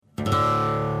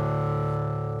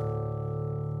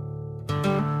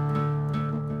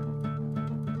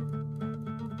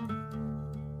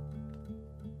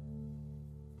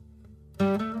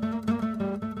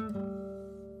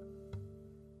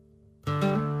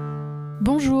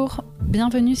Bonjour,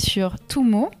 bienvenue sur Tout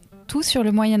mot, tout sur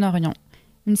le Moyen-Orient,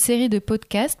 une série de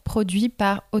podcasts produits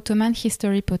par Ottoman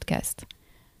History Podcast.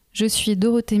 Je suis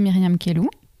Dorothée Myriam Kellou.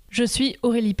 Je suis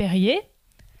Aurélie Perrier.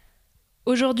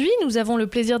 Aujourd'hui, nous avons le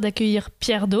plaisir d'accueillir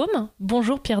Pierre Daum.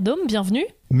 Bonjour Pierre Daum, bienvenue.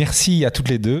 Merci à toutes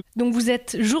les deux. Donc vous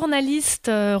êtes journaliste,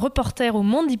 reporter au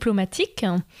Monde diplomatique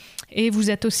et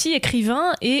vous êtes aussi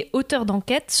écrivain et auteur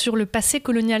d'enquêtes sur le passé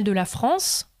colonial de la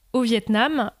France, au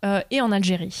Vietnam et en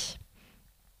Algérie.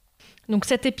 Donc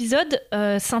cet épisode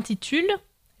s'intitule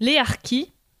 « Les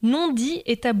harkis, non-dits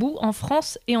et tabous en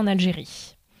France et en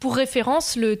Algérie ». Pour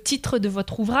référence, le titre de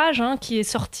votre ouvrage, qui est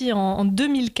sorti en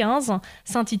 2015,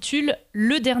 s'intitule «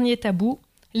 Le dernier tabou,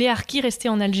 les harkis restés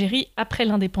en Algérie après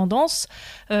l'indépendance ».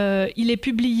 Il est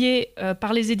publié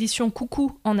par les éditions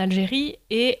Coucou en Algérie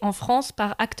et en France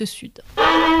par Actes Sud.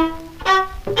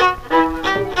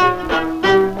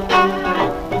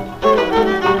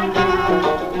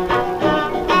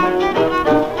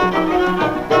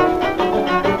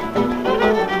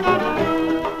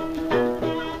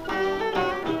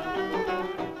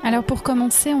 Alors pour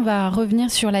commencer, on va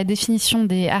revenir sur la définition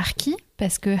des harkis,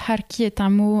 parce que harki est un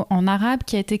mot en arabe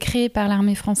qui a été créé par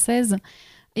l'armée française.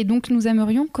 Et donc nous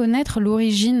aimerions connaître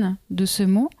l'origine de ce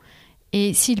mot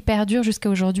et s'il perdure jusqu'à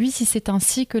aujourd'hui, si c'est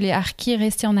ainsi que les harkis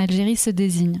restés en Algérie se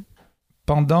désignent.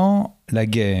 Pendant la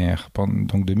guerre,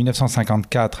 donc de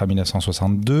 1954 à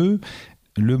 1962,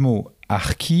 le mot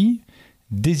harki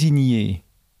désignait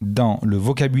dans le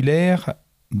vocabulaire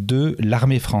de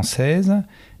l'armée française,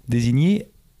 désignait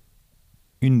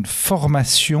une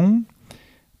formation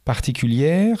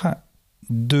particulière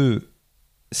de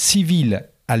civils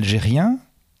algériens,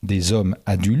 des hommes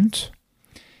adultes,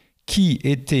 qui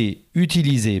étaient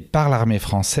utilisés par l'armée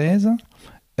française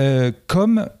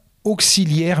comme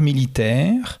auxiliaires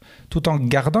militaires, tout en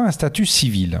gardant un statut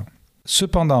civil.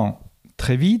 Cependant,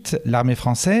 très vite, l'armée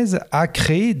française a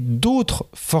créé d'autres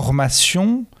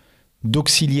formations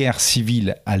d'auxiliaires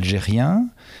civils algériens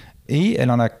et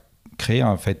elle en a créé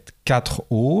en fait 4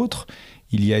 autres.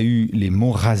 Il y a eu les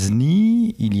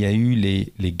Morazni, il y a eu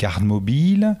les gardes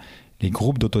mobiles, les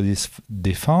groupes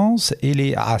d'autodéfense et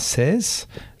les ASS,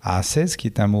 ASS qui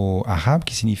est un mot arabe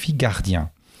qui signifie gardien.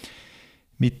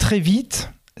 Mais très vite,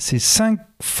 ces 5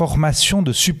 formations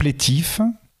de supplétifs,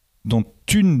 dont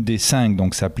une des 5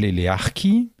 donc, s'appelait les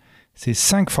harkis, ces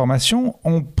 5 formations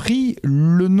ont pris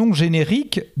le nom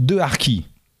générique de harkis.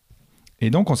 Et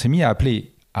donc on s'est mis à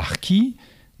appeler harkis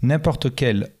n'importe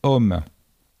quel homme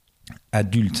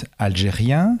adulte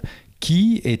algérien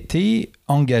qui était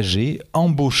engagé,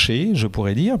 embauché, je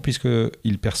pourrais dire,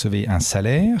 puisqu'il percevait un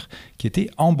salaire, qui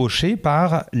était embauché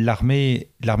par l'armée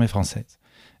française.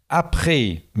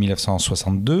 Après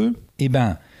 1962,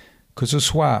 que ce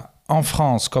soit en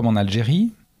France comme en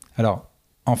Algérie, alors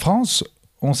en France,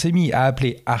 on s'est mis à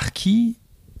appeler harkis.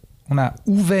 On a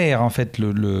ouvert en fait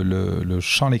le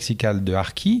champ lexical de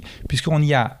harkis, puisqu'on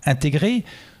y a intégré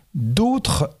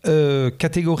d'autres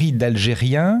catégories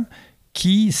d'Algériens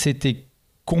qui s'étaient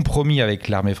compromis avec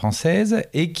l'armée française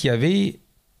et qui avaient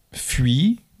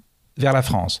fui vers la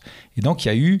France. Et donc il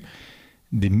y a eu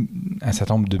un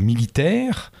certain nombre de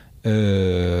militaires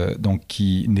donc,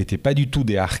 qui n'étaient pas du tout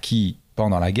des harkis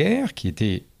pendant la guerre, qui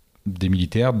étaient des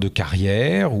militaires de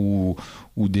carrière ou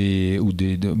des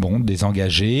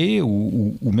engagés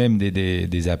ou même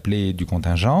des appelés du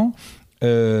contingent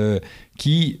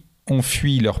qui ont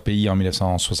fui leur pays en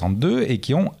 1962 et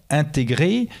qui ont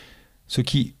intégré ce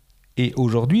qui est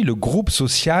aujourd'hui le groupe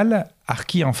social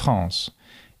harki en France.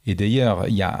 Et d'ailleurs,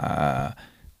 il y a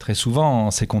très souvent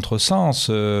ces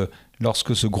contresens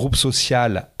lorsque ce groupe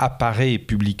social apparaît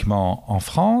publiquement en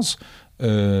France,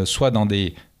 soit dans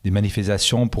des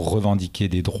manifestations pour revendiquer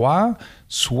des droits,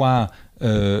 soit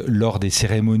lors des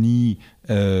cérémonies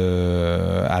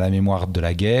à la mémoire de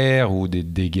la guerre ou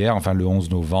des guerres, enfin le 11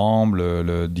 novembre,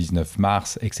 le 19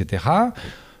 mars, etc.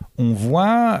 On voit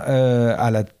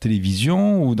à la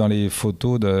télévision ou dans les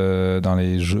photos, dans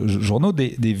les journaux,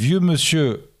 des vieux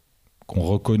monsieur qu'on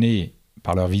reconnaît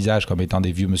par leur visage comme étant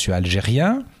des vieux monsieur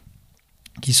algériens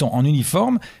qui sont en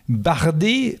uniforme,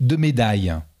 bardés de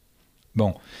médailles.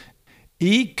 Bon.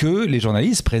 Et que les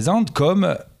journalistes présentent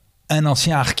comme un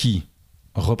ancien harki,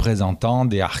 représentant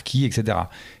des harkis, etc.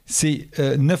 C'est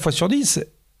 9 fois sur 10,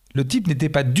 le type n'était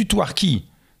pas du tout harki.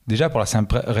 Déjà pour la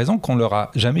simple raison qu'on leur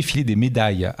a jamais filé des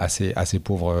médailles à ces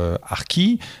pauvres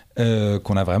harkis,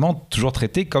 qu'on a vraiment toujours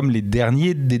traités comme les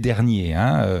derniers des derniers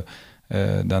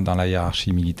dans la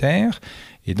hiérarchie militaire.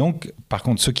 Et donc, par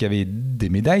contre, ceux qui avaient des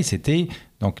médailles, c'était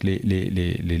donc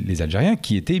les Algériens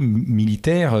qui étaient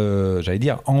militaires, j'allais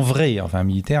dire en vrai, enfin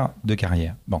militaires de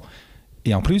carrière. Bon.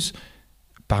 Et en plus,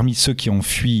 parmi ceux qui ont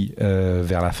fui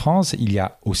vers la France, il y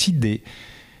a aussi des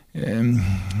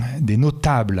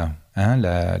notables. Hein.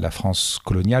 La France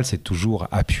coloniale s'est toujours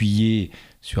appuyée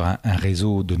sur un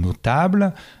réseau de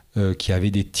notables qui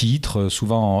avaient des titres,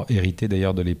 souvent hérités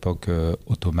d'ailleurs de l'époque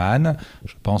ottomane.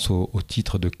 Je pense au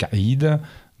titre de Caïd,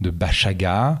 de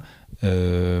Bachaga.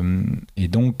 Et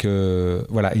donc,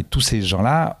 voilà. Et tous ces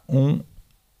gens-là ont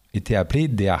été appelés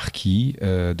des harkis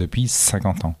depuis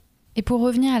 50 ans. Et pour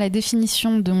revenir à la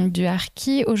définition donc, du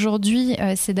harki, aujourd'hui,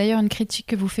 c'est d'ailleurs une critique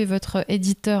que vous fait votre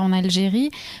éditeur en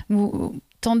Algérie. Vous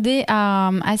tendez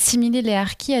à assimiler les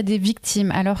harkis à des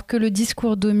victimes, alors que le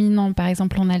discours dominant, par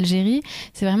exemple en Algérie,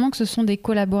 c'est vraiment que ce sont des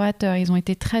collaborateurs. Ils ont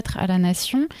été traîtres à la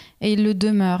nation et ils le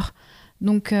demeurent.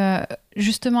 Donc,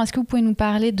 justement, est-ce que vous pouvez nous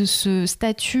parler de ce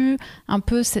statut un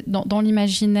peu dans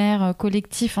l'imaginaire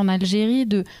collectif en Algérie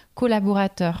de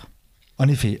collaborateur ? En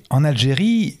effet, en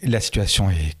Algérie, la situation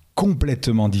est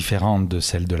complètement différente de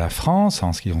celle de la France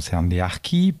en ce qui concerne les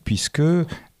harkis, puisque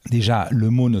déjà, le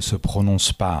mot ne se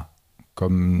prononce pas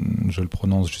comme je le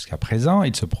prononce jusqu'à présent,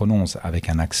 il se prononce avec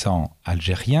un accent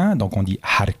algérien, donc on dit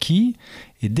harki,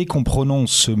 et dès qu'on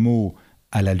prononce ce mot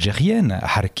à l'algérienne,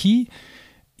 harki,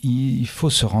 il faut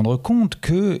se rendre compte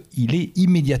qu'il est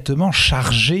immédiatement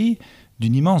chargé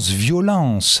d'une immense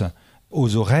violence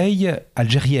aux oreilles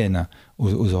algériennes,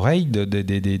 aux oreilles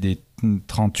des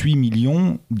 38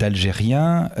 millions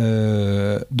d'Algériens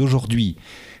d'aujourd'hui.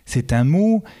 C'est un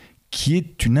mot qui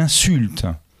est une insulte.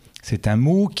 C'est un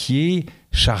mot qui est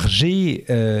chargé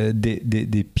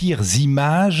des pires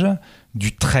images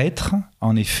du traître,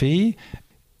 en effet,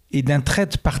 et d'un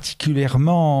traître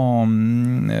particulièrement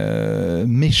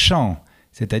méchant.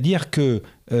 C'est-à-dire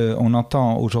qu'on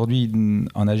entend aujourd'hui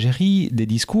en Algérie des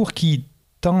discours qui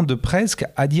tendent presque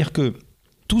à dire que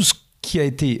tout ce qui a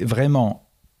été vraiment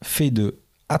fait de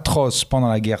atroce pendant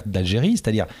la guerre d'Algérie,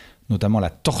 c'est-à-dire notamment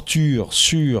la torture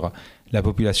sur la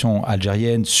population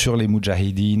algérienne, sur les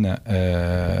moudjahidines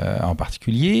en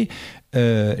particulier,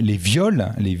 les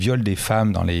viols des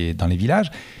femmes dans les villages,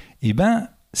 eh ben,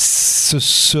 ce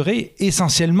seraient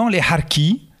essentiellement les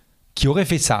harkis qui auraient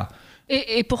fait ça.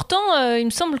 Et pourtant, il me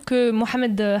semble que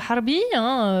Mohamed Harbi,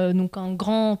 donc un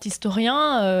grand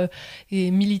historien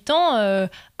et militant,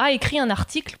 a écrit un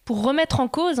article pour remettre en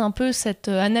cause un peu cette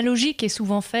analogie qui est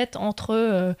souvent faite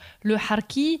entre le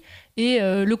harki et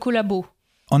le collabo.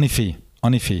 En effet.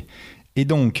 Et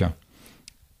donc,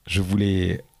 je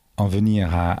voulais en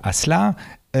venir à cela.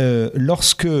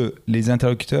 Lorsque les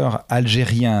interlocuteurs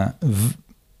algériens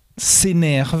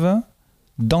s'énervent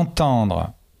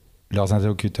d'entendre leurs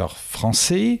interlocuteurs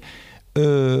français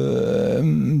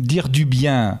dire du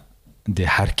bien des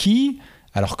harkis,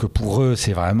 alors que pour eux,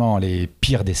 c'est vraiment les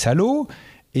pires des salauds,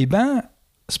 eh bien,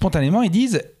 spontanément, ils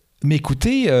disent « Mais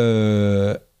écoutez,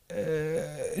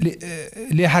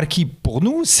 les harkis, pour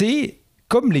nous, c'est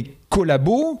comme les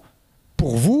collabos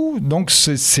pour vous, donc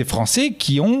ces Français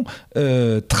qui ont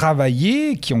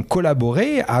travaillé, qui ont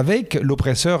collaboré avec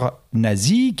l'oppresseur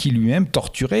nazi, qui lui-même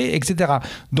torturait, etc.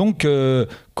 Donc,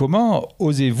 comment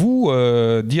osez-vous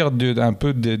dire un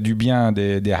peu du bien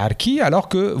des harkis alors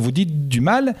que vous dites du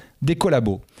mal des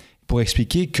collabos ? Pour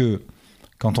expliquer que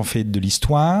quand on fait de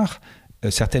l'histoire,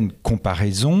 certaines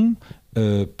comparaisons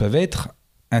peuvent être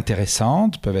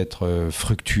intéressantes, peuvent être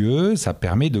fructueuses, ça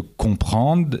permet de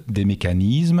comprendre des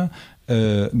mécanismes.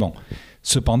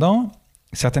 Cependant,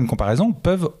 certaines comparaisons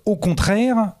peuvent au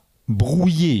contraire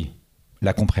brouiller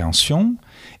la compréhension.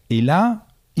 Et là,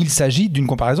 il s'agit d'une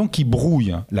comparaison qui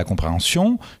brouille la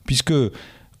compréhension, puisque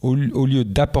au lieu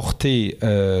d'apporter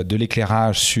de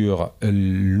l'éclairage sur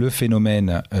le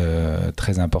phénomène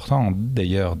très important,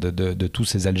 d'ailleurs, de tous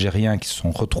ces Algériens qui se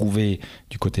sont retrouvés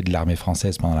du côté de l'armée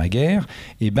française pendant la guerre,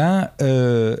 eh ben,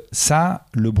 ça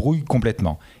le brouille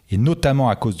complètement. Et notamment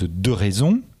à cause de deux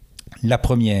raisons. La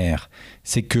première,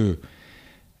 c'est que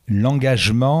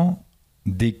l'engagement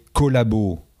des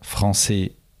collabos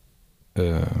français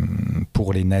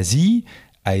pour les nazis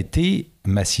a été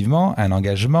massivement un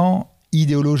engagement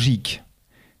idéologique.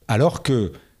 Alors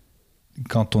que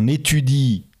quand on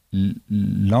étudie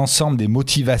l'ensemble des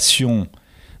motivations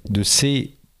de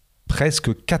ces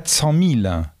presque 400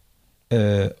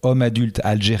 000 hommes adultes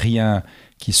algériens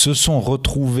qui se sont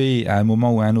retrouvés à un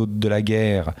moment ou à un autre de la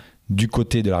guerre du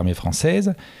côté de l'armée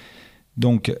française.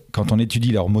 Donc, quand on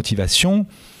étudie leur motivation,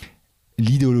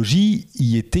 l'idéologie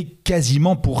y était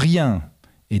quasiment pour rien.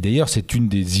 Et d'ailleurs, c'est une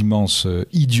des immenses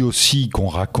idioties qu'on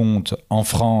raconte en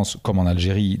France, comme en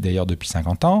Algérie, d'ailleurs depuis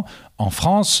 50 ans. En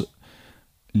France,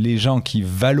 les gens qui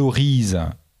valorisent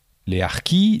les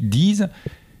harkis disent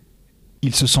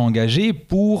qu'ils se sont engagés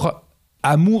pour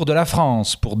amour de la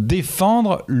France, pour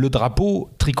défendre le drapeau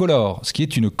tricolore, ce qui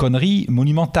est une connerie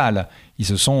monumentale. Ils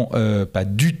se sont pas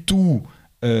du tout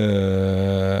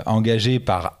engagés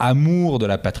par amour de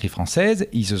la patrie française,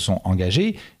 ils se sont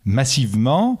engagés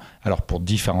massivement, alors pour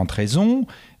différentes raisons,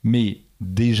 mais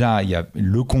déjà il y a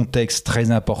le contexte très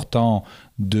important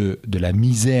de la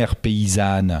misère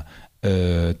paysanne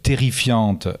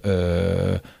terrifiante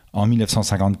en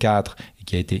 1954, et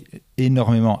qui a été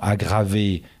énormément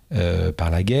aggravée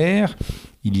par la guerre.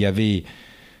 Il y avait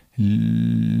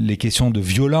les questions de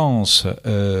violence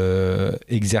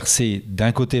exercées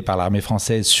d'un côté par l'armée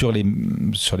française sur les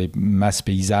masses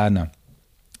paysannes,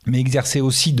 mais exercées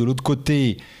aussi de l'autre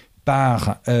côté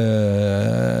par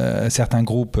certains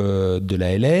groupes de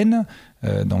la LN,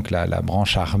 donc la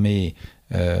branche armée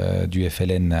du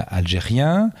FLN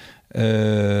algérien,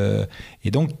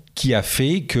 et donc qui a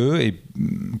fait que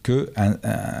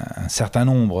un certain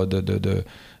nombre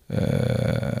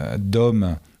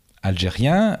d'hommes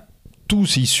algériens,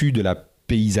 tous issus de la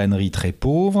paysannerie très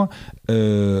pauvre,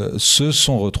 se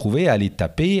sont retrouvés à aller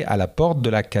taper à la porte de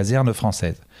la caserne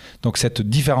française. Donc cette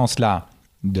différence-là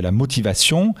de la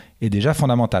motivation est déjà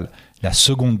fondamentale. La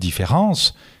seconde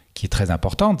différence, qui est très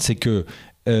importante, c'est que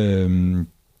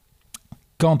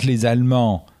quand les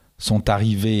Allemands sont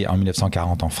arrivés en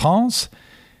 1940 en France,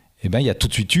 eh ben, il y a tout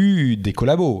de suite eu des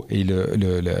collabos. Et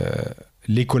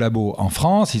les collabos en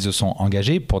France, ils se sont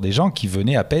engagés pour des gens qui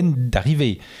venaient à peine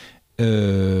d'arriver.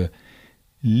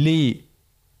 Les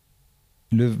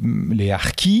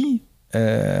harkis,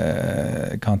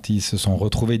 quand ils se sont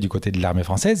retrouvés du côté de l'armée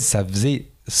française, ça faisait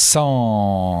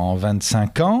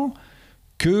 125 ans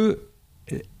que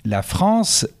la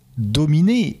France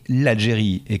dominait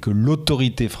l'Algérie et que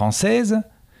l'autorité française,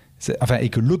 et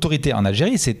que l'autorité en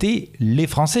Algérie, c'était les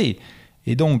Français.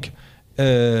 Et donc,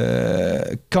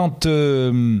 quand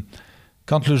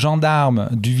le gendarme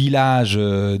du village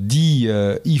dit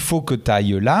il faut que tu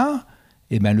ailles là,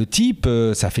 eh ben le type,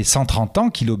 ça fait 130 ans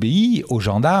qu'il obéit aux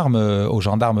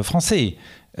gendarmes français.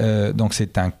 Donc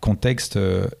c'est un contexte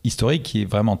historique qui est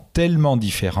vraiment tellement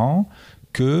différent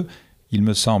qu'il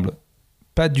me semble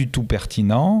pas du tout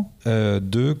pertinent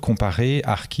de comparer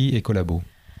harkis et collabos.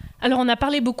 Alors, on a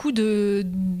parlé beaucoup du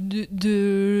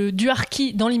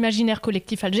harki dans l'imaginaire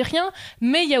collectif algérien,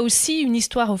 mais il y a aussi une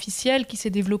histoire officielle qui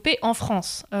s'est développée en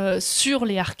France sur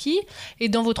les harkis. Et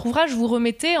dans votre ouvrage, vous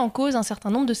remettez en cause un certain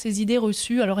nombre de ces idées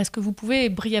reçues. Alors, est-ce que vous pouvez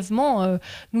brièvement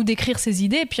nous décrire ces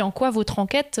idées, et puis en quoi votre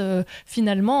enquête,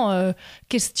 finalement,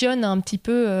 questionne un petit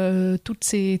peu toutes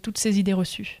ces idées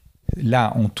reçues ?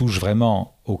 Là, on touche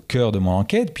vraiment au cœur de mon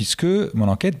enquête, puisque mon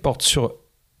enquête porte sur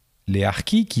les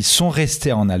harkis qui sont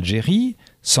restés en Algérie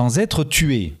sans être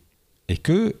tués, et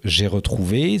que j'ai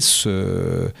retrouvé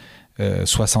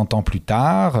 60 ans plus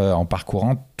tard, en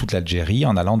parcourant toute l'Algérie,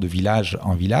 en allant de village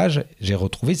en village, j'ai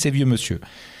retrouvé ces vieux monsieur.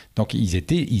 Donc ils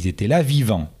étaient là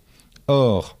vivants.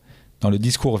 Or, dans le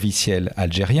discours officiel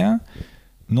algérien,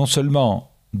 non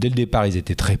seulement dès le départ ils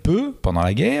étaient très peu pendant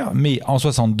la guerre, mais en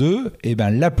 62, eh ben,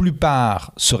 la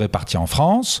plupart seraient partis en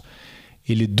France,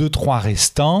 et les 2-3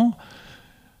 restants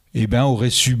auraient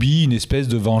subi une espèce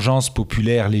de vengeance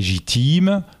populaire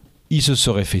légitime, ils se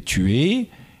seraient fait tuer,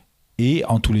 et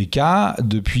en tous les cas,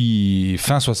 depuis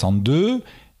fin 62,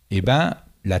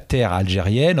 la terre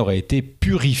algérienne aurait été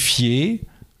purifiée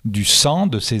du sang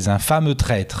de ces infâmes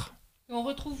traîtres. On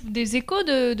retrouve des échos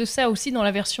de ça aussi dans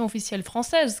la version officielle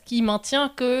française, qui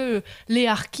maintient que les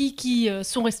harkis qui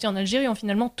sont restés en Algérie ont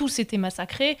finalement tous été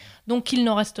massacrés, donc qu'il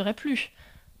n'en resterait plus.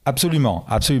 Absolument,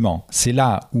 absolument. C'est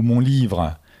là où mon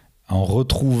livre, en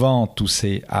retrouvant tous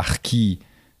ces harkis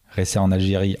restés en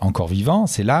Algérie encore vivants,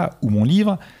 c'est là où mon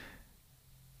livre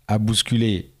a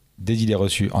bousculé des idées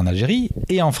reçues en Algérie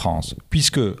et en France.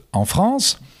 Puisque en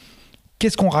France,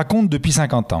 qu'est-ce qu'on raconte depuis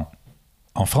 50 ans ?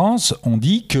 En France, on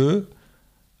dit qu'il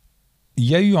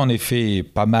y a eu en effet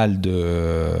pas mal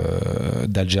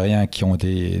d'Algériens qui ont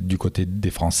été du côté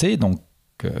des Français, donc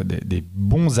des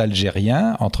bons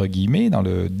Algériens, entre guillemets, dans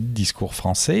le discours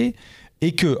français,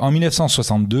 et qu'en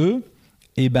 1962,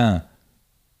 un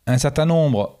certain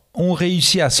nombre ont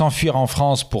réussi à s'enfuir en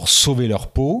France pour sauver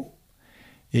leur peau,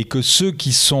 et que ceux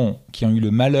qui ont eu le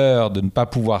malheur de ne pas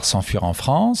pouvoir s'enfuir en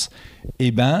France,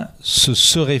 se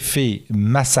seraient fait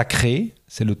massacrer,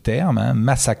 c'est le terme,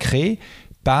 massacrer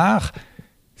par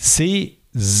ces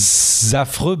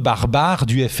affreux barbares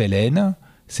du FLN,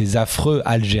 ces affreux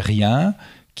Algériens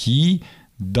qui,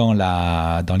 dans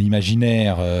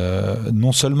l'imaginaire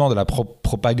non seulement de la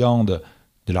propagande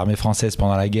de l'armée française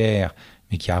pendant la guerre,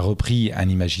 mais qui a repris un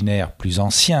imaginaire plus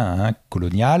ancien,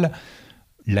 colonial,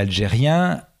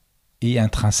 l'Algérien est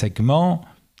intrinsèquement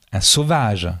un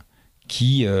sauvage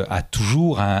qui a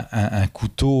toujours un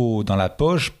couteau dans la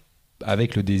poche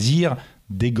avec le désir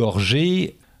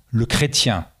d'égorger le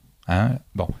chrétien. Hein.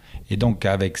 Bon. Et donc,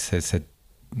 avec cet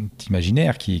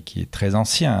imaginaire qui est très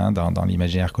ancien dans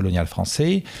l'imaginaire colonial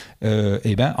français,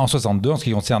 en 62, en ce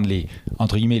qui concerne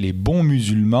entre guillemets, les bons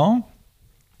musulmans,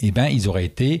 ils auraient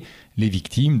été les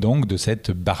victimes donc, de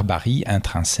cette barbarie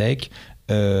intrinsèque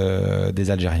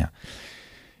des Algériens.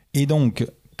 Et donc,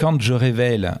 quand je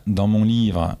révèle dans mon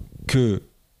livre que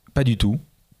pas du tout,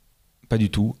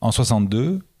 en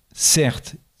 62,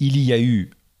 certes, il y a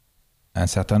eu un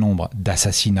certain nombre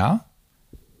d'assassinats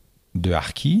de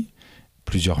harkis,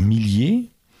 plusieurs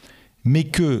milliers, mais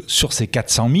que sur ces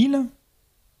 400 000,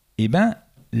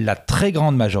 la très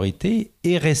grande majorité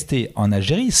est restée en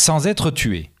Algérie sans être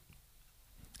tuée.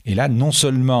 Et là, non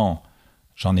seulement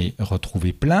j'en ai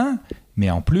retrouvé plein, mais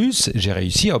en plus, j'ai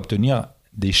réussi à obtenir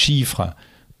des chiffres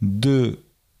du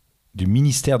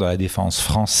ministère de la Défense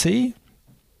français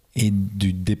et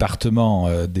du département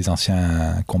des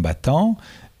anciens combattants,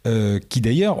 qui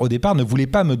d'ailleurs, au départ, ne voulaient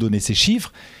pas me donner ces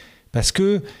chiffres, parce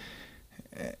que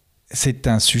c'est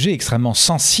un sujet extrêmement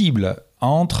sensible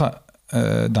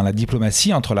dans la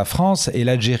diplomatie entre la France et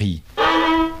l'Algérie.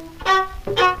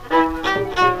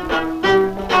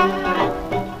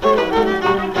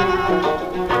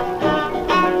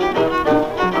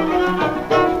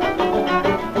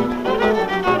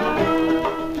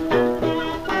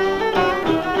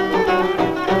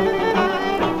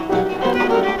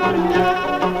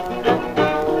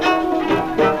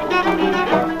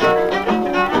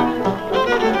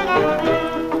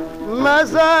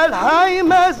 مازال حي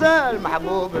مازال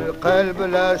محبوب القلب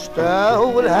لا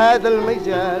اشتاهوا لهذا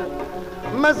المجال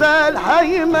مازال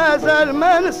حي مازال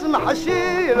ما نسمحش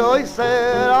لو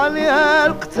يصير عليها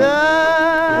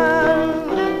القتال.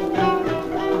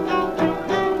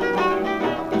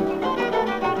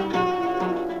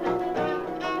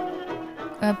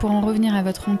 Pour en revenir à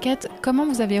votre enquête, comment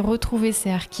vous avez retrouvé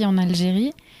ces harkis en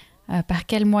Algérie ? Par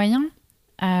quels moyens ?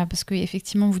 Parce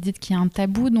qu'effectivement, vous dites qu'il y a un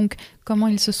tabou, donc comment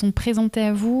ils se sont présentés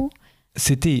à vous ?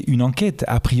 C'était une enquête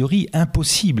a priori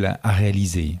impossible à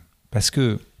réaliser, parce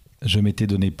que je m'étais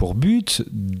donné pour but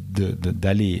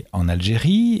d'aller en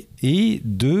Algérie et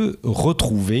de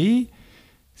retrouver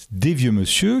des vieux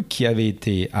monsieur qui avaient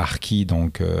été harkis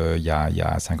donc, il y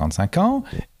a 55 ans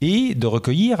et de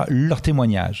recueillir leurs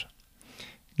témoignages.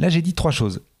 Là, j'ai dit 3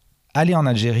 choses. Aller en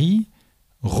Algérie,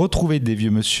 retrouver des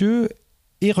vieux monsieur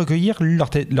et recueillir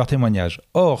leurs témoignages.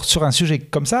 Or, sur un sujet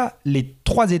comme ça, les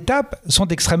 3 étapes sont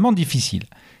extrêmement difficiles.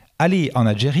 Aller en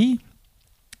Algérie,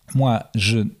 moi,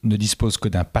 je ne dispose que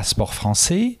d'un passeport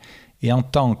français, et en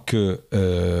tant que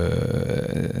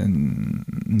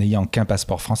n'ayant qu'un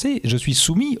passeport français, je suis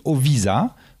soumis au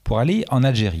visa pour aller en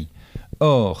Algérie.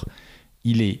 Or,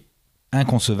 il est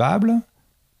inconcevable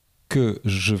que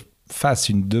je fasse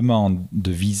une demande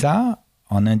de visa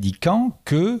en indiquant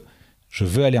que je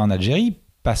veux aller en Algérie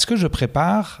parce que je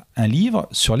prépare un livre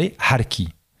sur les harkis.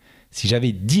 Si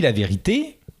j'avais dit la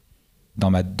vérité,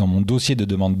 dans mon dossier de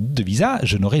demande de visa,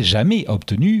 je n'aurais jamais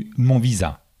obtenu mon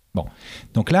visa. Bon.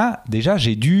 Donc là, déjà,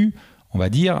 j'ai dû, on va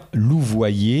dire,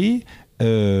 louvoyer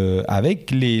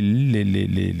avec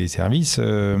les services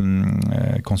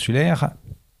consulaires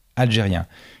algériens,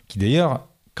 qui d'ailleurs,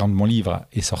 quand mon livre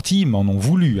est sorti, m'en ont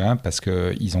voulu, parce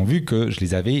qu'ils ont vu que je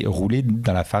les avais roulés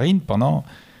dans la farine pendant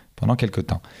quelque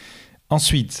temps.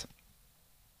 Ensuite,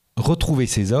 retrouver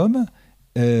ces hommes,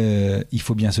 il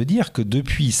faut bien se dire que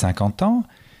depuis 50 ans,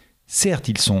 certes,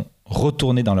 ils sont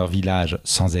retournés dans leur village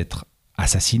sans être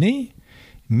assassinés,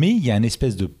 mais il y a une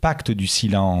espèce de pacte du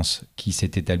silence qui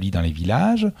s'est établi dans les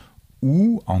villages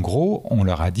où, en gros, on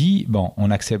leur a dit « Bon,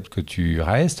 on accepte que tu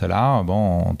restes là,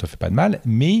 bon, on ne te fait pas de mal,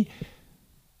 mais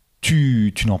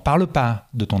tu n'en parles pas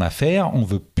de ton affaire, on ne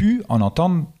veut plus en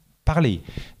entendre parler. »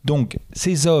 Donc,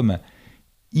 ces hommes,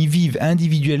 ils vivent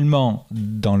individuellement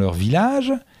dans leur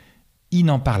village, ils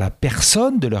n'en parlent à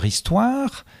personne de leur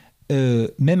histoire,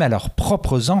 même à leurs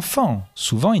propres enfants.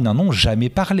 Souvent, ils n'en ont jamais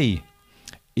parlé.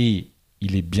 Et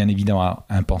il est bien évidemment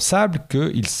impensable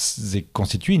qu'ils aient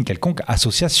constitué une quelconque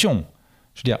association.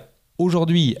 Je veux dire,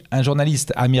 aujourd'hui, un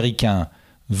journaliste américain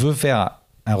veut faire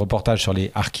un reportage sur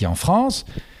les harkis en France.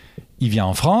 Il vient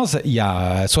en France, il y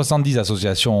a 70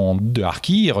 associations de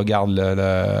harkis, il regarde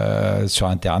sur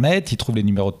Internet, il trouve les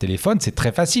numéros de téléphone. C'est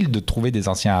très facile de trouver des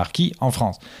anciens harkis en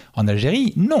France. En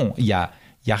Algérie, non, il y a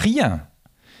rien.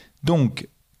 Donc,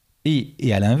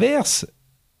 et à l'inverse,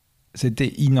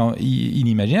 c'était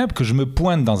inimaginable que je me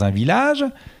pointe dans un village,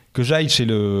 que j'aille chez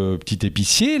le petit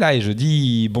épicier là et je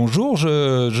dis bonjour,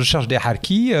 je cherche des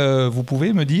harkis, vous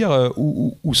pouvez me dire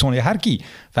où sont les harkis.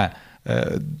 Enfin,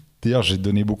 D'ailleurs, j'ai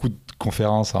donné beaucoup de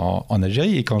conférences en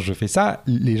Algérie et quand je fais ça,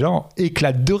 les gens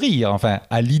éclatent de rire. Enfin,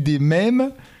 à l'idée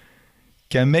même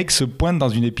qu'un mec se pointe dans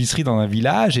une épicerie dans un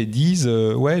village et dise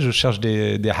ouais, je cherche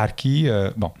des harkis.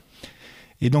 Bon.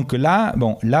 Et donc là,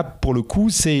 pour le coup,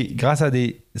 c'est grâce à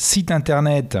des sites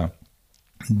internet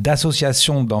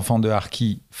d'associations d'enfants de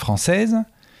harkis françaises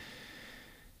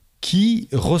qui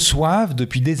reçoivent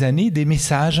depuis des années des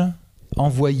messages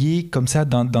envoyés comme ça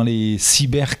dans les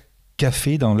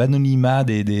cybercafés, dans l'anonymat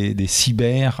des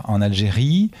cyber en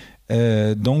Algérie.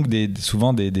 Donc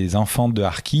souvent des enfants de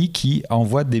harkis qui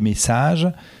envoient des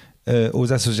messages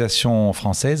aux associations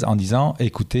françaises en disant «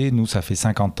 Écoutez, nous, ça fait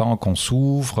 50 ans qu'on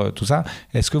souffre, tout ça.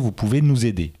 Est-ce que vous pouvez nous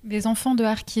aider ?» Des enfants de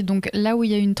harkis, donc là où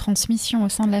il y a une transmission au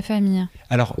sein de la famille.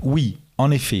 Alors oui,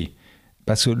 en effet,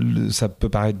 parce que ça peut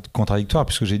paraître contradictoire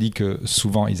puisque j'ai dit que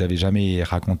souvent, ils n'avaient jamais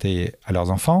raconté à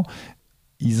leurs enfants.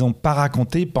 Ils n'ont pas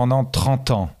raconté pendant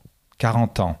 30 ans,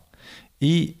 40 ans.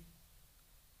 Et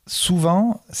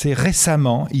souvent, c'est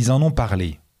récemment, ils en ont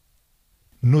parlé.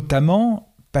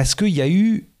 Notamment parce qu'il y a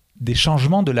eu des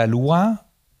changements de la loi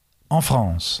en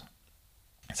France.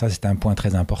 Ça, c'est un point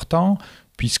très important,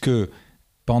 puisque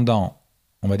pendant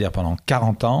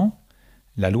 40 ans,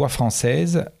 la loi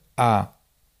française a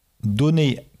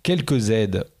donné quelques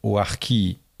aides aux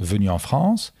harkis venus en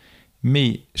France,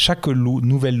 mais chaque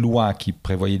nouvelle loi qui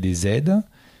prévoyait des aides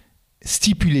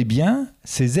stipulait bien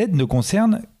ces aides ne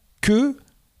concernent que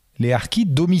les harkis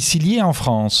domiciliés en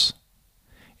France.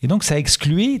 Et donc, ça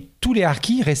excluait tous les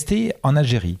harkis restés en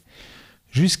Algérie.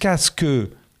 Jusqu'à ce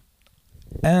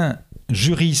qu'un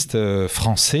juriste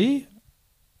français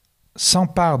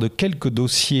s'empare de quelques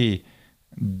dossiers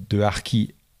de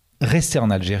harkis restés en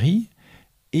Algérie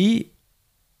et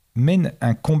mène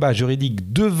un combat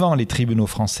juridique devant les tribunaux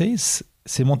français.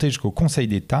 C'est monté jusqu'au Conseil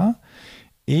d'État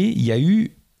et il y a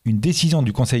eu une décision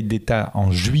du Conseil d'État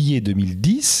en juillet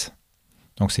 2010,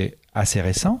 donc c'est assez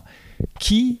récent,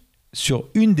 qui, sur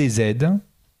une des aides,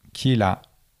 qui est la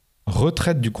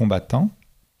retraite du combattant,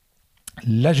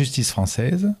 la justice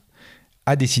française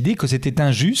a décidé que c'était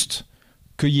injuste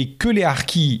qu'il n'y ait que les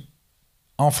harkis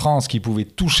en France qui pouvaient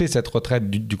toucher cette retraite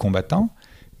du combattant,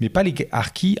 mais pas les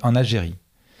harkis en Algérie.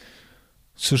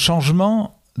 Ce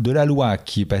changement de la loi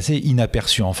qui est passé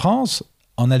inaperçu en France,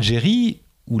 en Algérie,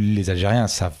 où les Algériens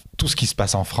savent tout ce qui se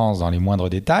passe en France dans les moindres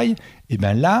détails, et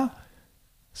bien là,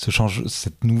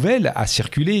 cette nouvelle a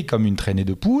circulé comme une traînée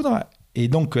de poudre, et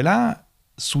donc là,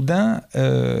 soudain,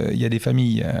 il y a des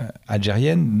familles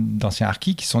algériennes d'anciens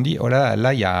harkis qui se sont dit « Oh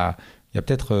là, il y a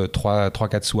peut-être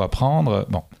 3-4 sous à prendre. »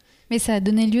 Bon. Mais ça a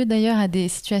donné lieu d'ailleurs à des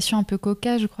situations un peu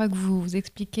cocasses. Je crois que vous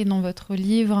expliquez dans votre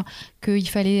livre qu'il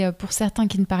fallait, pour certains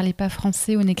qui ne parlaient pas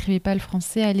français ou n'écrivaient pas le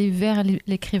français, aller vers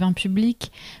l'écrivain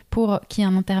public pour qu'il y ait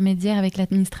un intermédiaire avec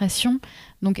l'administration.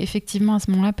 Donc effectivement, à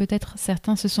ce moment-là, peut-être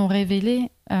certains se sont révélés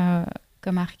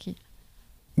comme harkis.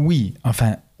 Oui,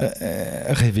 enfin,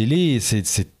 révéler,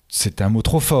 c'est un mot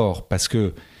trop fort, parce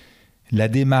que la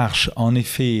démarche, en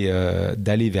effet,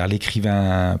 d'aller vers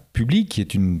l'écrivain public, qui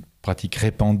est une pratique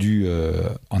répandue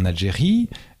en Algérie,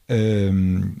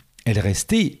 elle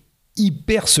restait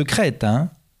hyper secrète,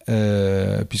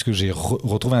 puisque j'ai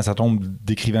retrouvé un certain nombre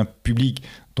d'écrivains publics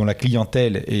dont la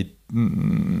clientèle est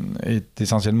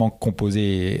essentiellement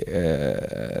composée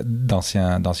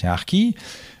d'anciens harkis.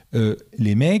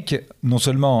 Les mecs, non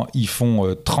seulement ils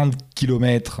font 30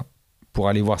 km pour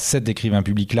aller voir cet écrivain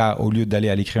public-là, au lieu d'aller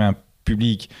à l'écrivain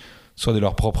public, soit de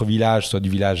leur propre village, soit du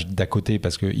village d'à côté,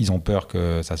 parce qu'ils ont peur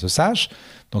que ça se sache.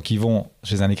 Donc ils vont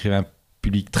chez un écrivain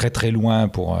public très très loin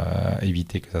pour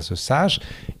éviter que ça se sache.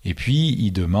 Et puis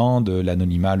ils demandent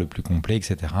l'anonymat le plus complet,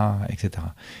 etc. etc.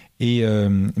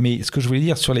 Mais ce que je voulais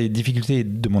dire sur les difficultés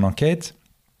de mon enquête,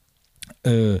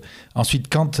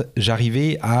 ensuite, quand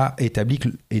j'arrivais à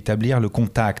établir le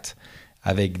contact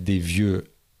avec des vieux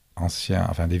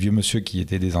monsieur qui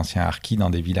étaient des anciens harkis dans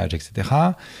des villages, etc.,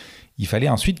 il fallait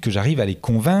ensuite que j'arrive à les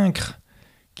convaincre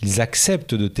qu'ils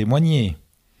acceptent de témoigner.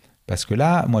 Parce que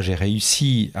là, moi, j'ai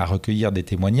réussi à recueillir des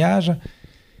témoignages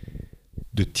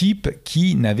de types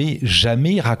qui n'avaient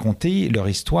jamais raconté leur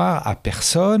histoire à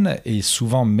personne, et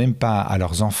souvent même pas à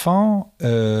leurs enfants,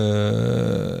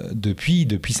 depuis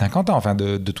 50 ans, enfin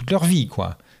de toute leur vie,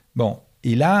 quoi. Bon,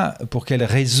 et là, pour quelles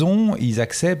raisons ils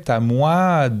acceptent à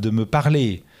moi de me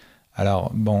parler ?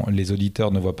 Alors, bon, les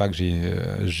auditeurs ne voient pas que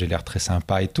j'ai l'air très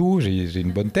sympa et tout, j'ai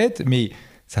une bonne tête, mais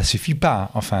ça suffit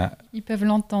pas, enfin... Ils peuvent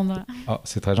l'entendre. Oh,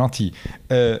 c'est très gentil.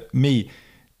 Mais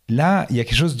là, il y a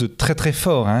quelque chose de très très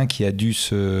fort qui a dû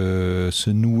se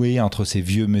nouer entre ces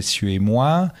vieux messieurs et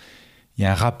moi. Il y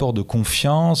a un rapport de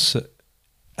confiance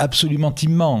absolument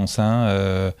immense.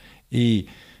 Et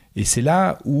Et c'est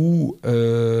là où,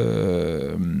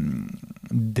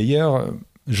 d'ailleurs,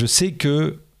 je sais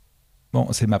que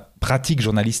c'est ma pratique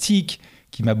journalistique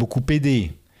qui m'a beaucoup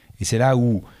aidé. Et c'est là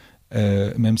où,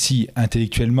 même si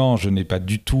intellectuellement, je n'ai pas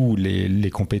du tout les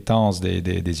compétences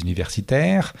des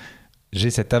universitaires, j'ai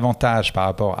cet avantage par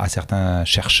rapport à certains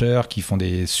chercheurs qui font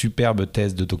des superbes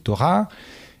thèses de doctorat,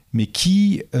 mais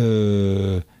qui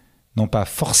n'ont pas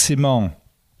forcément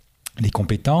les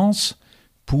compétences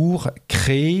pour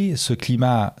créer ce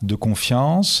climat de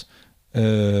confiance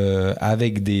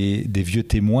avec des vieux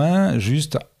témoins,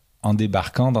 juste en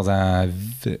débarquant dans un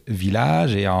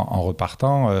village et en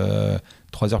repartant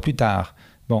 3 heures plus tard.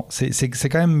 Bon, c'est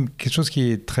quand même quelque chose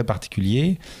qui est très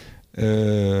particulier.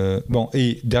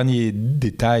 Et dernier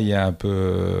détail un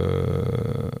peu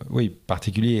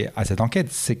particulier à cette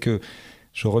enquête, c'est que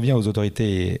je reviens aux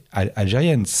autorités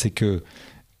algériennes, c'est que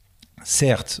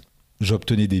certes,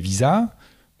 j'obtenais des visas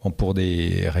pour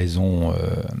des raisons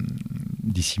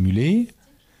dissimulées.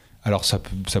 Alors ça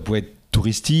pouvait être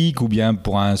touristique ou bien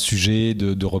pour un sujet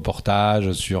de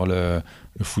reportage sur le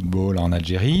football en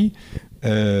Algérie.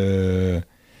 Et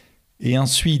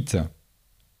ensuite,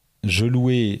 je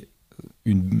louais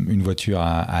une voiture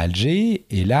à Alger,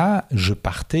 et là, je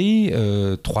partais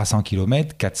 300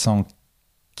 km, 400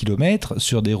 km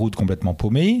sur des routes complètement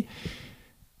paumées,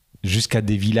 jusqu'à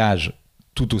des villages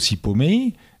tout aussi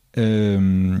paumés,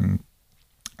 des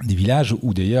villages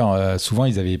où d'ailleurs, souvent,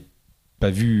 ils n'avaient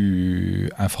pas vu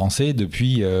un Français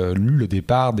depuis le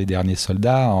départ des derniers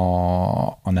soldats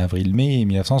en avril-mai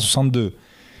 1962.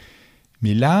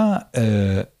 Mais là...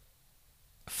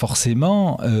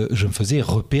 forcément, je me faisais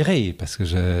repérer parce que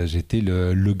j'étais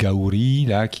le Gaouri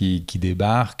là, qui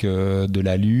débarque de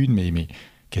la Lune. Mais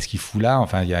qu'est-ce qu'il fout là ?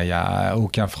 Enfin, il n'y a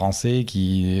aucun Français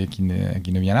qui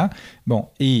ne vient là. Bon,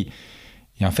 et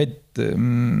en fait,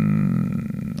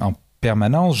 en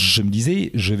permanence, je me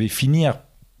disais, je vais finir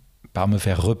par me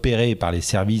faire repérer par les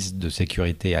services de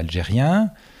sécurité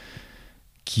algériens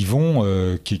qui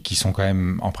sont quand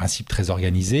même en principe très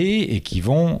organisés et qui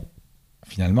vont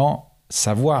finalement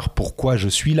savoir pourquoi je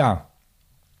suis là.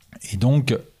 Et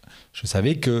donc, je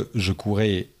savais que je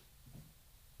courais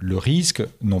le risque,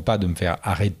 non pas de me faire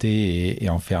arrêter et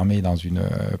enfermer dans une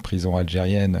prison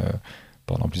algérienne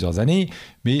pendant plusieurs années,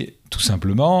 mais tout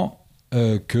simplement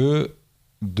que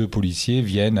 2 policiers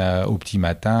viennent au petit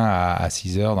matin à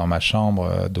 6 heures dans ma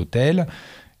chambre d'hôtel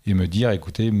et me dire,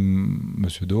 écoutez,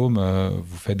 monsieur Daum,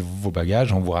 vous faites vos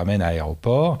bagages, on vous ramène à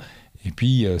l'aéroport, et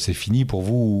puis c'est fini pour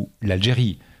vous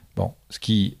l'Algérie. Bon, ce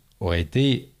qui aurait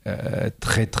été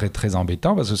très, très, très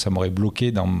embêtant parce que ça m'aurait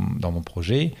bloqué dans mon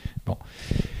projet. Bon.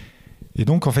 Et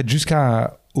donc, en fait,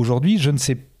 jusqu'à aujourd'hui, je ne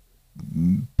sais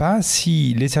pas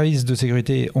si les services de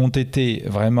sécurité ont été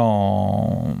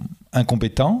vraiment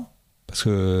incompétents parce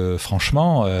que,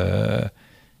 franchement,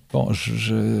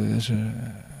 je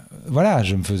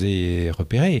me faisais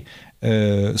repérer.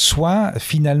 Soit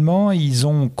finalement ils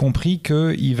ont compris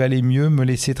qu'il valait mieux me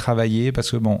laisser travailler parce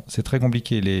que c'est très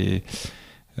compliqué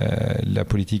la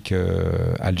politique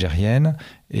algérienne,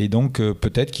 et donc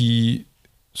peut-être qu'ils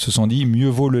se sont dit mieux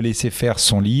vaut le laisser faire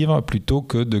son livre plutôt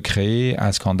que de créer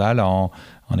un scandale en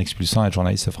expulsant un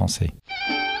journaliste français.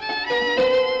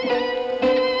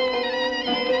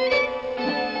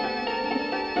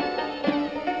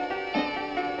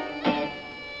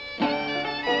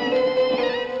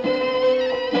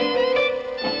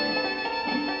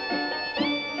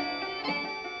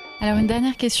 Alors une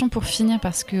dernière question pour finir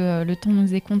parce que le temps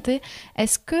nous est compté.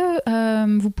 Est-ce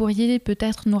que vous pourriez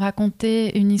peut-être nous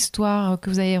raconter une histoire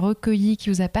que vous avez recueillie, qui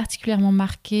vous a particulièrement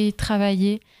marqué,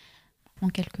 travaillé, en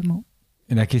quelques mots ?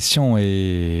 La question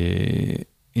est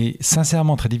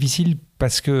sincèrement très difficile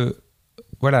parce que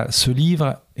ce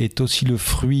livre est aussi le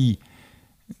fruit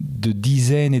de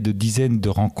dizaines et de dizaines de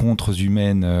rencontres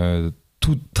humaines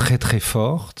toutes très très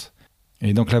fortes.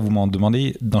 Et donc là, vous m'en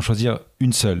demandez d'en choisir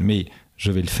une seule, mais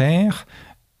je vais le faire.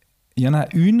 Il y en a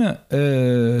une,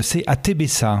 c'est à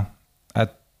Tébessa. À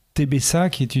Tébessa,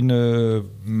 qui est une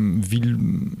ville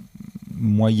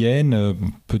moyenne,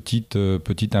 petite un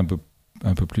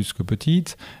peu plus que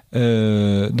petite,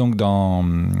 donc dans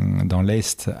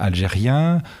l'est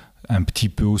algérien, un petit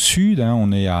peu au sud.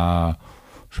 On est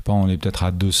on est peut-être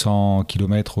à 200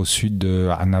 km au sud de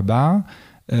Annaba,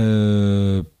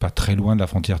 pas très loin de la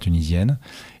frontière tunisienne.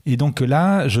 Et donc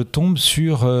là, je tombe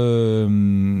sur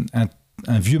un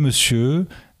vieux monsieur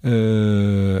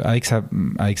avec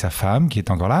sa femme qui est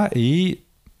encore là, et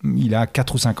il a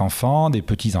 4 ou 5 enfants, des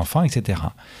petits-enfants, etc.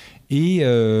 Et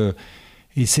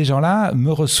ces gens-là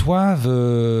me reçoivent,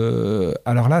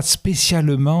 alors là,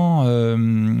 spécialement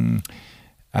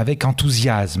avec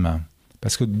enthousiasme.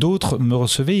 parce que d'autres me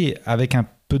recevaient avec un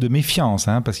peu de méfiance,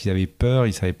 parce qu'ils avaient peur, ils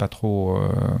ne savaient pas trop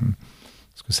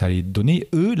ce que ça allait donner.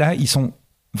 Eux, là, ils sont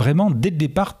vraiment, dès le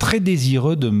départ, très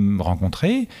désireux de me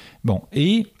rencontrer. Bon,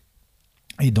 et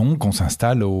donc, on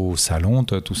s'installe au salon,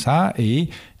 tout ça, et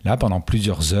là, pendant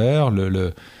plusieurs heures,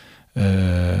 le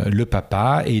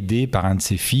papa, aidé par un de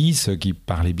ses fils qui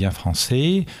parlait bien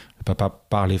français, le papa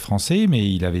parlait français, mais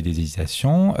il avait des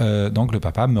hésitations, donc le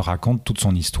papa me raconte toute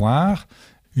son histoire,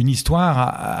 une histoire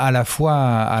à la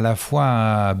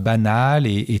fois banale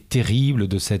et terrible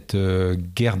de cette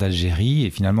guerre d'Algérie, et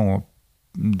finalement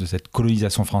de cette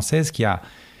colonisation française qui a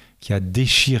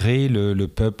déchiré le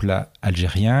peuple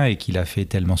algérien et qui l'a fait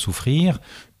tellement souffrir,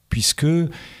 puisque,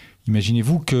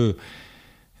 imaginez-vous que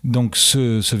donc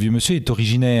ce vieux monsieur est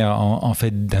originaire en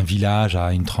fait d'un village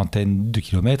à une trentaine de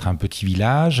kilomètres, un petit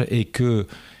village, et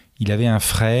qu'il avait un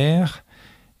frère,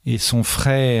 et son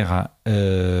frère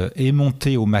est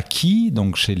monté au maquis,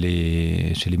 donc chez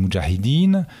les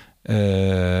Moudjahidines,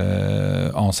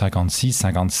 en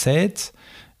 56-57,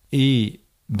 et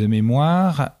de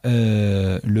mémoire,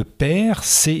 le père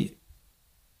s'est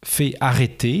fait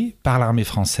arrêter par l'armée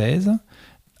française,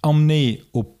 emmené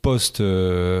au poste,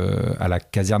 à la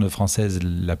caserne française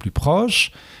la plus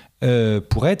proche,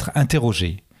 pour être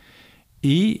interrogé.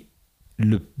 Et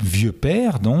le vieux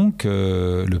père, donc,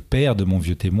 le père de mon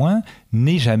vieux témoin,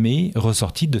 n'est jamais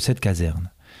ressorti de cette caserne.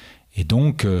 Et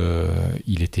donc,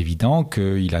 il est évident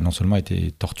qu'il a non seulement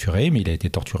été torturé, mais il a été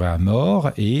torturé à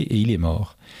mort, et il est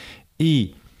mort.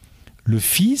 Et le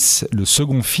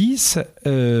second fils,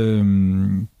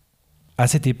 à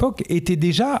cette époque, était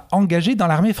déjà engagé dans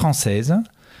l'armée française.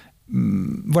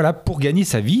 Voilà, pour gagner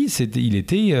sa vie,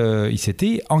 il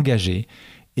s'était engagé.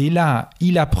 Et là,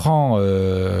 il apprend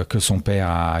que son père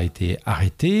a été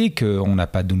arrêté, qu'on n'a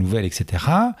pas de nouvelles, etc.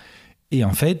 Et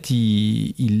en fait,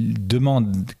 il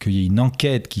demande qu'il y ait une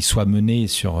enquête qui soit menée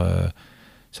sur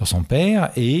son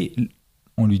père, et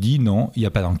on lui dit non, il n'y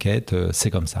a pas d'enquête,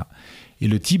 c'est comme ça. Et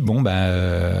le type,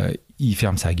 il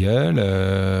ferme sa gueule,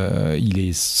 il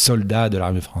est soldat de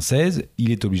l'armée française,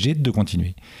 il est obligé de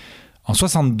continuer. En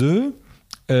 62,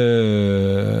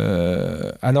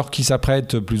 alors qu'il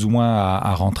s'apprête plus ou moins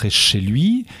à rentrer chez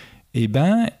lui,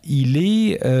 il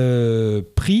est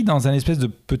pris dans un espèce de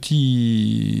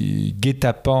petit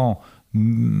guet-apens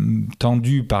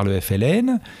tendu par le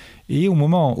FLN, et au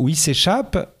moment où il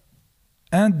s'échappe,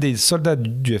 un des soldats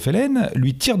du FLN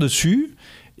lui tire dessus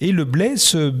et le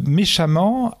blesse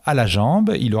méchamment à la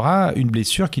jambe. Il aura une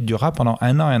blessure qui durera pendant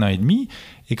un an et demi.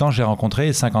 Et quand je l'ai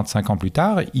rencontré 55 ans plus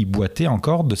tard, il boitait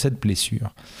encore de cette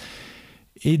blessure.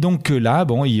 Et donc là,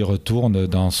 il retourne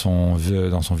dans son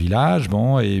village,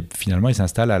 et finalement il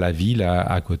s'installe à la ville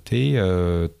à côté,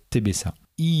 Tébessa.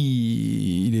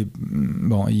 Il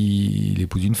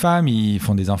épouse une femme, ils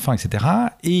font des enfants, etc.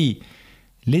 Et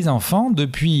les enfants,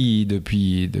 depuis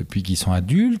qu'ils sont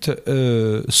adultes,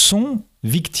 sont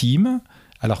victimes,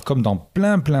 alors comme dans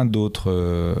plein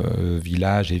d'autres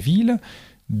villages et villes,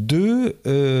 d'un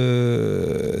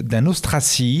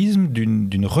ostracisme,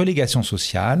 d'une relégation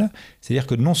sociale. C'est-à-dire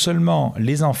que non seulement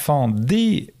les enfants,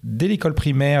 dès l'école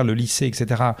primaire, le lycée,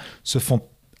 etc., se font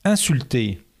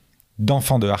insulter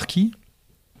d'enfants de harkis.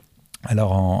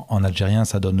 Alors en algérien,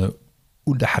 ça donne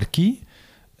ould harki.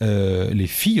 Les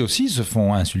filles aussi se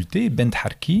font insulter, bent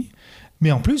harki.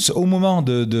 Mais en plus, au moment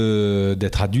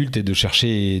d'être adulte et de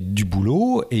chercher du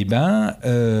boulot,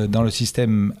 dans le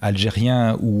système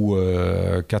algérien où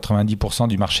 90%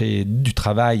 du marché du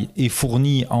travail est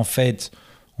fourni, en fait,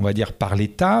 on va dire, par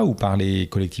l'État ou par les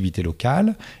collectivités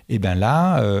locales,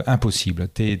 impossible.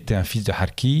 T'es un fils de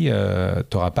harki,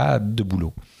 t'auras pas de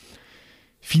boulot.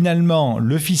 Finalement,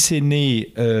 le fils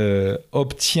aîné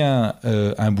obtient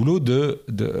un boulot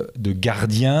de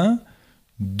gardien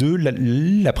de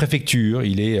la préfecture.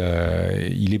 Il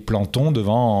est planton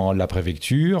devant la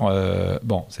préfecture.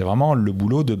 C'est vraiment le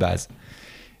boulot de base.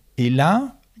 Et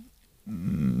là,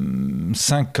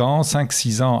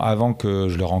 5-6 ans avant que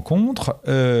je le rencontre,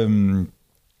 il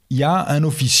y a un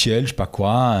officiel, je sais pas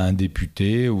quoi, un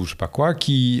député ou je sais pas quoi,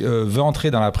 qui veut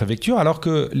entrer dans la préfecture alors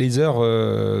que les heures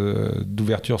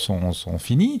d'ouverture sont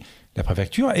finies. La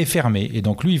préfecture est fermée. Et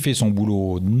donc lui, il fait son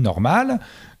boulot normal.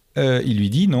 Il lui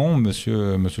dit non,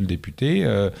 monsieur le député,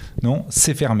 non,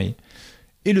 c'est fermé.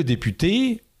 Et le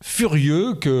député,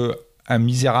 furieux qu'un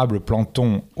misérable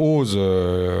planton ose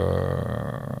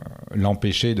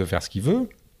l'empêcher de faire ce qu'il veut,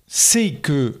 sait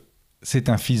que c'est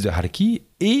un fils de harki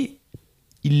et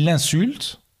il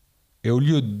l'insulte. Et au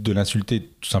lieu de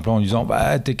l'insulter tout simplement en disant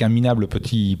t'es qu'un minable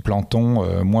petit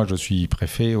planton, moi je suis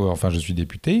préfet, je suis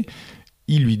député,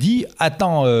 il lui dit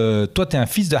attends, toi t'es un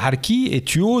fils de harki et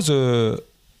tu oses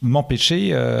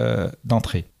m'empêcher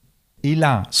d'entrer. Et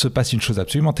là, se passe une chose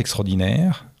absolument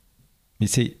extraordinaire, mais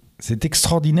c'est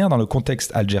extraordinaire dans le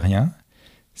contexte algérien,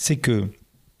 c'est que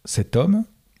cet homme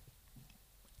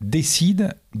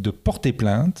décide de porter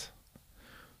plainte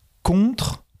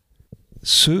contre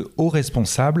ce haut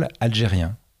responsable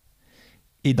algérien.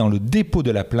 Et dans le dépôt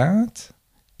de la plainte,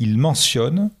 il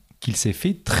mentionne qu'il s'est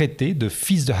fait traiter de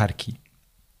fils de harki.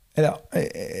 Alors,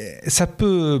 ça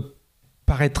peut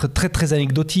paraître très très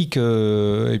anecdotique,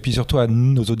 et puis surtout à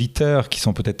nos auditeurs qui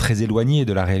sont peut-être très éloignés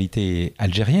de la réalité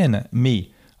algérienne, mais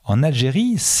en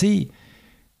Algérie, c'est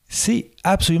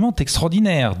absolument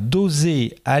extraordinaire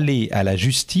d'oser aller à la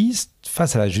justice,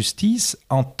 face à la justice,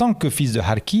 en tant que fils de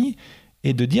harki,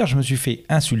 et de dire « je me suis fait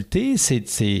insulter,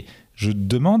 je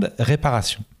demande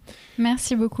réparation ».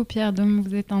 Merci beaucoup Pierre Daum,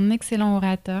 vous êtes un excellent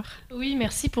orateur. Oui,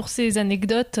 merci pour ces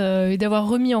anecdotes et d'avoir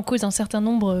remis en cause un certain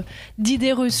nombre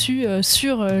d'idées reçues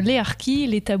sur les harkis,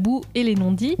 les tabous et les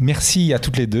non-dits. Merci à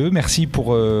toutes les deux, merci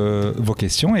pour vos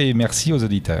questions et merci aux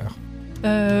auditeurs.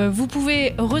 Vous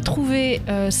pouvez retrouver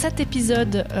cet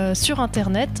épisode sur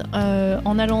internet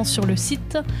en allant sur le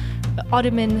site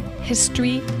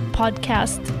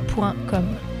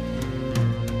ottomanhistorypodcast.com.